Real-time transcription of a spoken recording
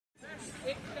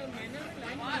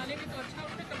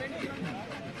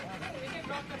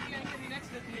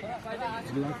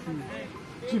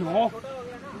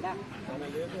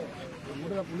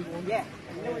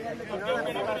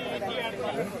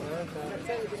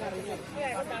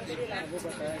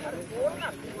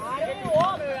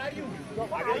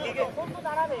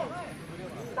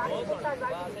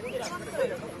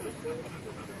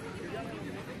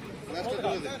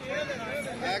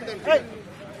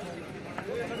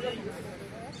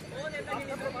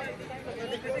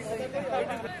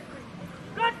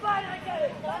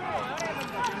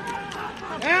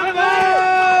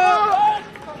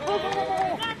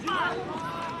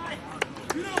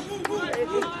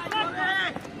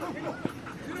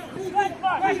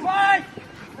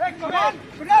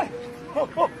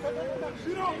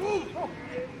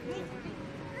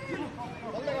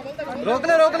रोक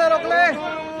ले रोक ले रोक ले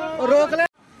रोक ले।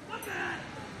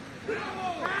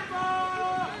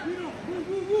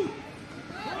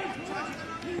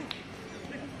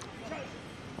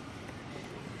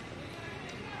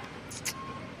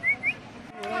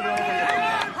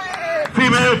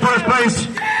 Female first place.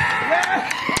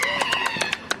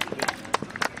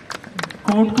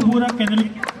 Kotkapura kennel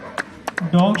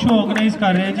dog show organise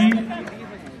कर रहे हैं जी।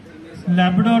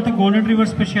 लैब्राडोर ते गोल्डन रिट्रीवर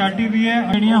स्पेशलिटी भी है।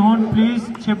 आइडिया होन प्लीज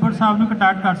शेपर्ड साहब ने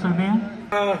कंटैक्ट कर सकते हैं।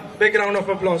 Big round of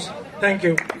applause. Thank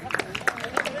you.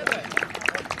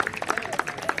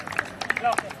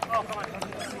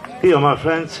 Here, my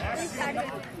friends,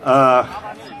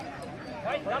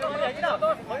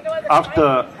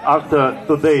 after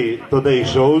today's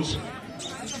shows,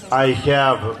 I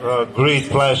have great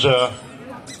pleasure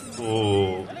to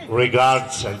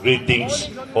regards and greetings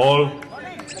all.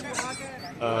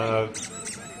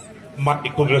 My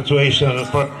congratulations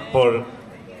for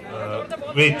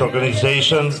great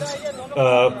organization,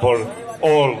 for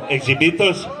all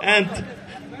exhibitors and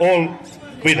all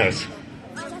winners.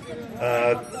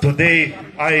 Today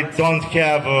I don't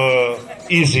have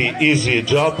easy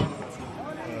job.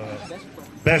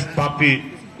 Best puppy,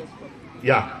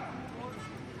 yeah.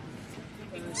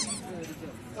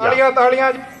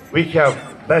 We have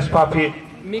best puppy.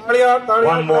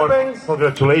 One more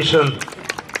congratulations.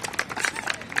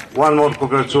 One more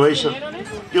congratulations.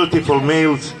 Beautiful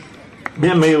males,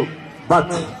 female, but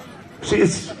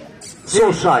she's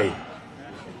so shy.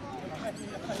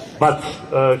 But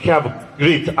have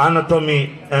great anatomy,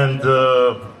 and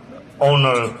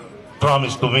owner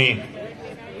promised to me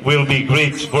will be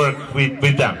great work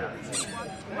with them.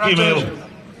 Female.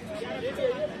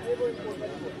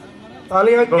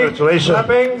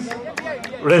 Congratulations.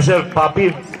 Reserve puppy.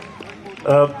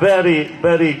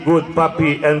 Very good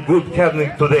puppy and good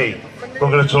handling today.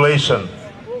 Congratulations.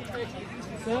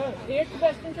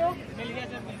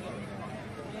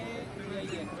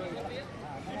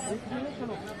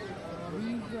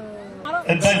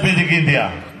 And then Vedic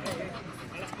India.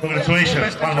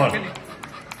 Congratulations. One more.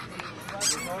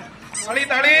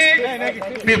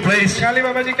 Be please.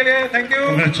 Thank you.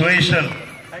 Congratulations.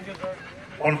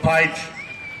 On fight,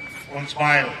 on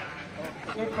smile.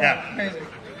 Yeah.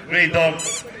 Great dog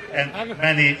and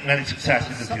many success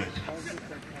in the future.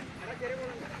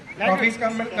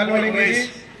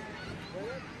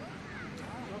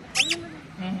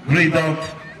 Great dog,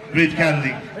 great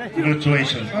handling.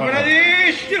 Congratulations.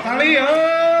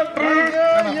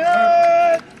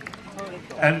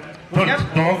 And third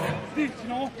dog.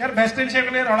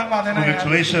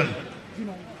 Congratulations.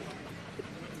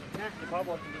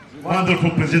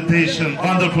 Wonderful presentation,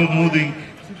 wonderful moving.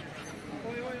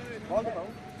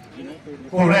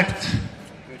 Correct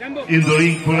in the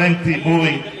ring, correctly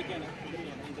moving.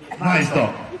 Nice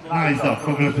dog,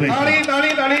 congratulations.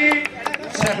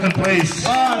 Second place.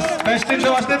 Best in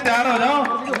show वास्ते तैयार हो जाओ।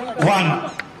 One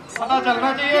of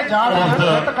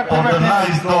the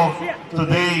nice dog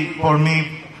today for me,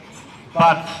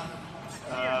 but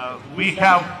we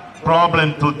have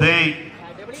problem today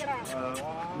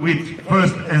with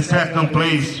first and second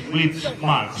place with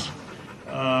marks.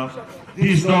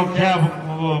 This dog have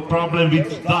a problem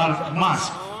with dark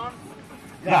mask.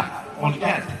 Yeah, on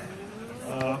cat.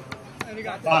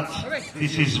 But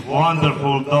this is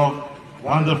wonderful dog,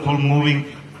 wonderful moving.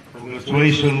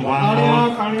 Congratulations,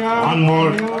 one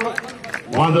more.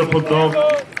 Wonderful dog,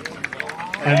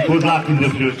 and good luck in the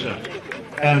future.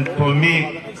 And for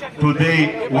me,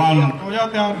 today, one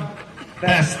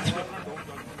best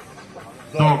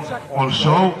dog on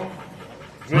show.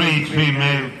 Great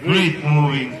female, great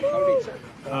moving.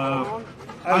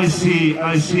 I see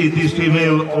this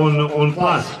female on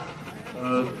class.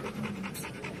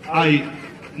 I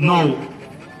know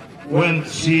when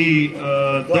she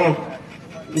dog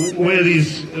where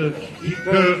is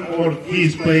her or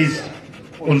his place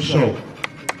on show.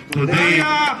 today,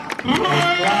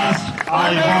 last,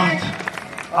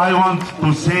 I want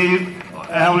to say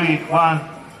everyone,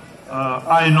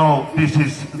 I know this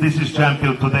is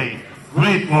champion today.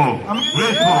 Great move,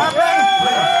 great move.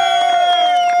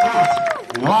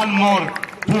 One more,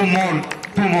 two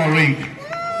more ring.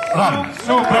 Run,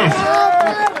 please.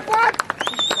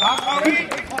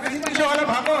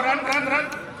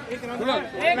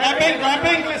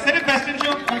 Clapping, सिर्फ best in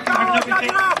show पीछे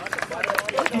clap.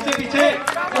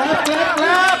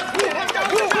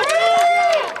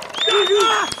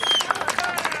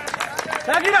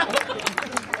 Shagira.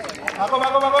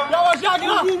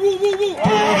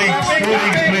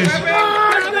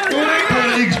 Two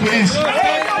rings, please.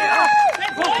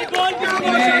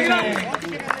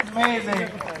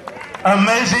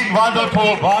 Amazing,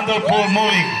 wonderful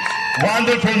moving.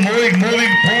 Wonderful moving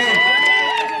pool.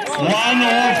 One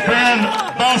of 10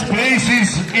 best places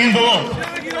in the world.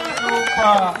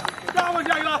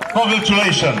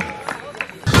 Congratulations.